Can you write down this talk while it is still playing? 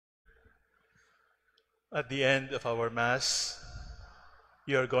At the end of our Mass,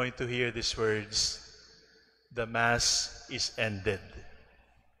 you are going to hear these words, "The Mass is ended."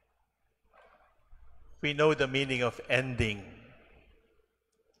 We know the meaning of ending.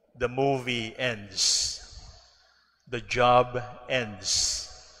 The movie ends. The job ends.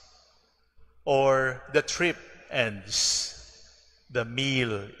 Or the trip ends. The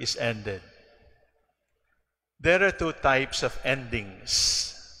meal is ended. There are two types of endings.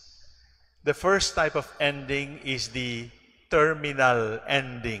 The first type of ending is the terminal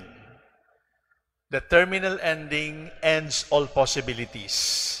ending. The terminal ending ends all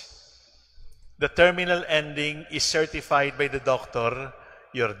possibilities. The terminal ending is certified by the doctor,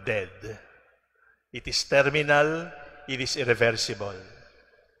 you're dead. It is terminal, it is irreversible.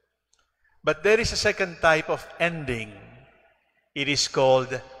 But there is a second type of ending. It is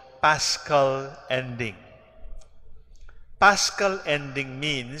called paschal ending. Paschal ending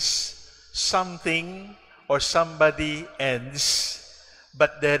means something or somebody ends,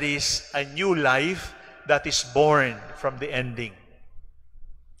 but there is a new life that is born from the ending.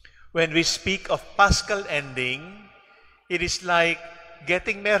 When we speak of paschal ending, it is like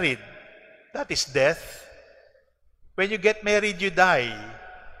getting married. That is death. When you get married, you die.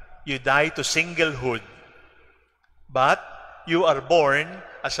 You die to singlehood. But you are born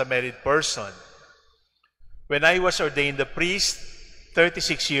as a married person. When I was ordained a priest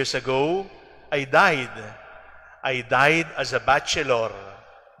 36 years ago, I died. I died as a bachelor.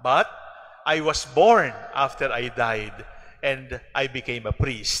 But I was born after I died, and I became a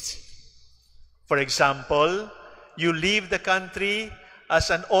priest. For example, you leave the country as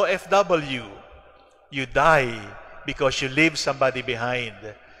an OFW. You die because you leave somebody behind.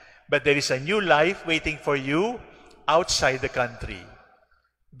 But there is a new life waiting for you outside the country.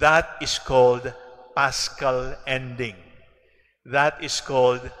 That is called paschal ending. That is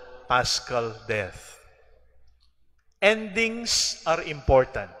called paschal death. Endings are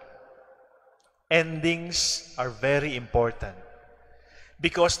important. Endings are very important.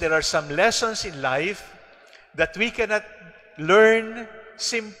 Because there are some lessons in life that we cannot learn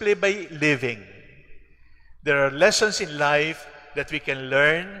simply by living. There are lessons in life that we can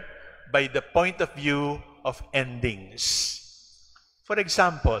learn by the point of view of endings. For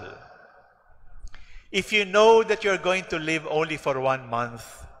example, if you know that you're going to live only for 1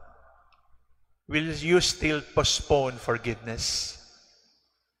 month, will you still postpone forgiveness?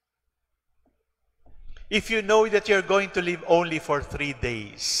 If you know that you're going to live only for 3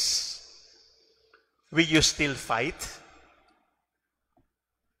 days, will you still fight?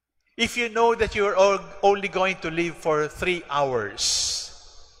 If you know that you're only going to live for 3 hours,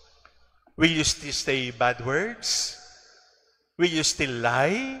 will you still say bad words? Will you still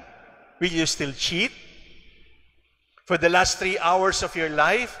lie? Will you still cheat? For the last 3 hours of your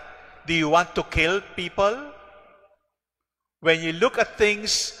life, do you want to kill people? When you look at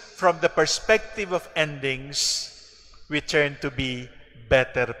things from the perspective of endings, we turn to be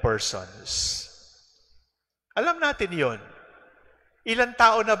better persons. Alam natin yon. Ilang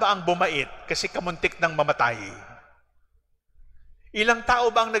tao na ba ang bumait kasi kamuntik ng mamatay? Ilang tao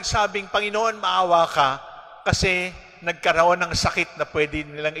ba ang nagsabing, Panginoon, maawa ka kasi nagkaroon ng sakit na pwede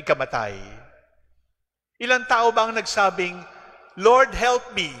nilang ikamatay? Ilang tao ba ang nagsabing, Lord,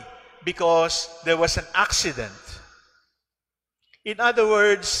 help me because there was an accident? In other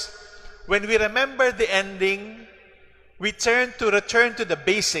words, when we remember the ending, we return to the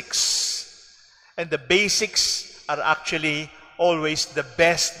basics. And the basics are actually always the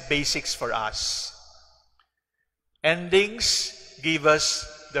best basics for us. Endings give us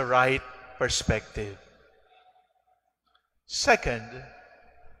the right perspective. Second,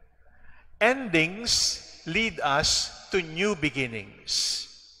 endings lead us to new beginnings.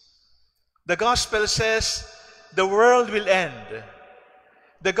 The gospel says the world will end.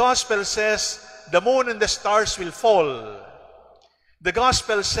 The gospel says the moon and the stars will fall. The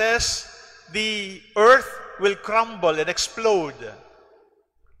gospel says the earth will crumble and explode.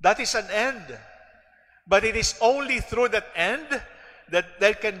 That is an end. But it is only through that end that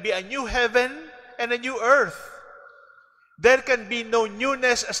there can be a new heaven and a new earth. There can be no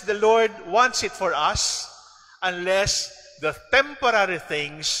newness as the Lord wants it for us unless the temporary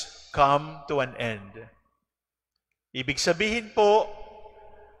things come to an end. Ibig sabihin po,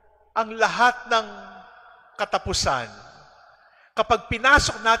 ang lahat ng katapusan, kapag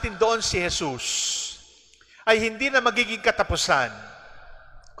pinasok natin doon si Jesus, ay hindi na magiging katapusan,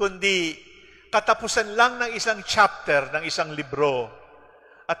 kundi katapusan lang ng isang chapter ng isang libro.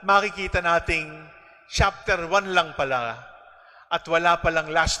 At makikita nating chapter 1 lang pala at wala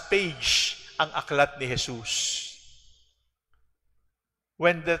palang last page ang aklat ni Jesus.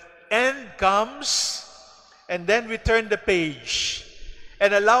 When the end comes, and then we turn the page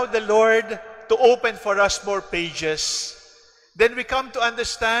and allow the Lord to open for us more pages, then we come to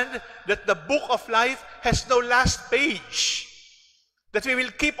understand that the book of life has no last page. That we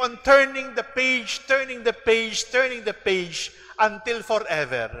will keep on turning the page, turning the page, turning the page until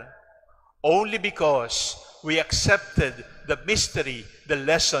forever. Only because we accepted the mystery, the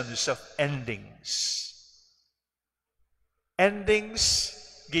lessons of endings. Endings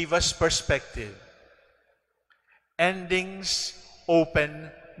give us perspective. Endings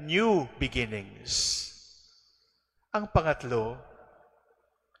open new beginnings. Ang pangatlo,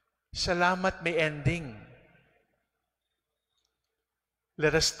 salamat may ending.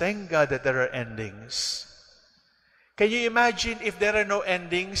 Let us thank God that there are endings. Can you imagine if there are no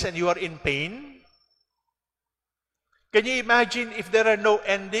endings and you are in pain? Can you imagine if there are no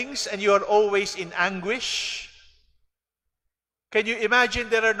endings and you are always in anguish? Can you imagine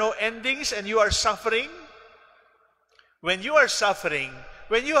there are no endings and you are suffering? When you are suffering,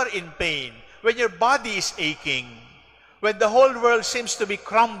 when you are in pain, when your body is aching, when the whole world seems to be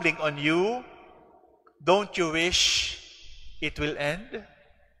crumbling on you, don't you wish it will end?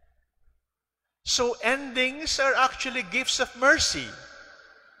 So endings are actually gifts of mercy.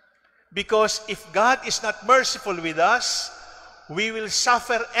 Because if God is not merciful with us, we will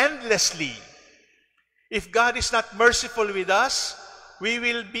suffer endlessly. If God is not merciful with us, we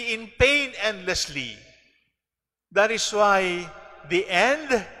will be in pain endlessly. That is why the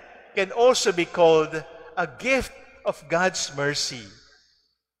end can also be called a gift of God's mercy.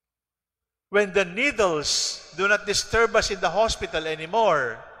 When the needles do not disturb us in the hospital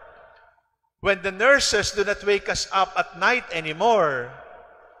anymore, when the nurses do not wake us up at night anymore,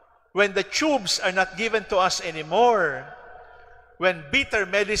 when the tubes are not given to us anymore, when bitter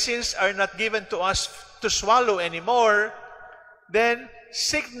medicines are not given to us to swallow anymore, then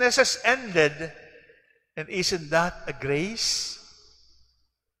sickness has ended. And isn't that a grace?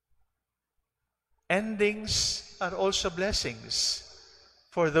 Endings are also blessings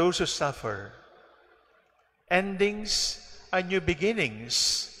for those who suffer. Endings are new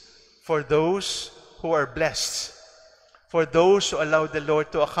beginnings for those who are blessed, for those who allow the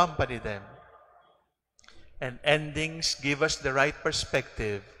Lord to accompany them. And endings give us the right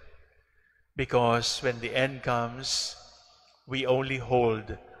perspective, because when the end comes, we only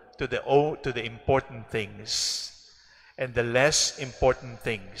hold to the important things, and the less important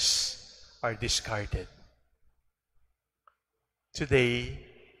things are discarded. Today,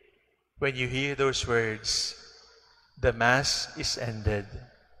 when you hear those words, the Mass is ended,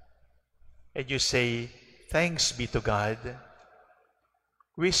 and you say, thanks be to God,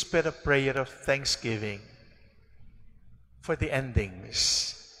 whisper a prayer of thanksgiving for the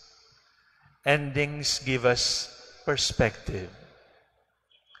endings. Endings give us perspective.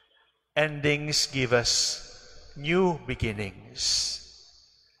 Endings give us new beginnings.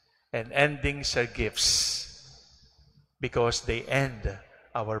 And endings are gifts because they end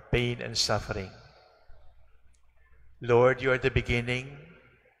our pain and suffering. Lord, you are the beginning.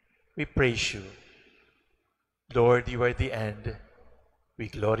 We praise you. Lord, you are the end. We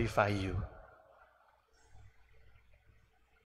glorify you.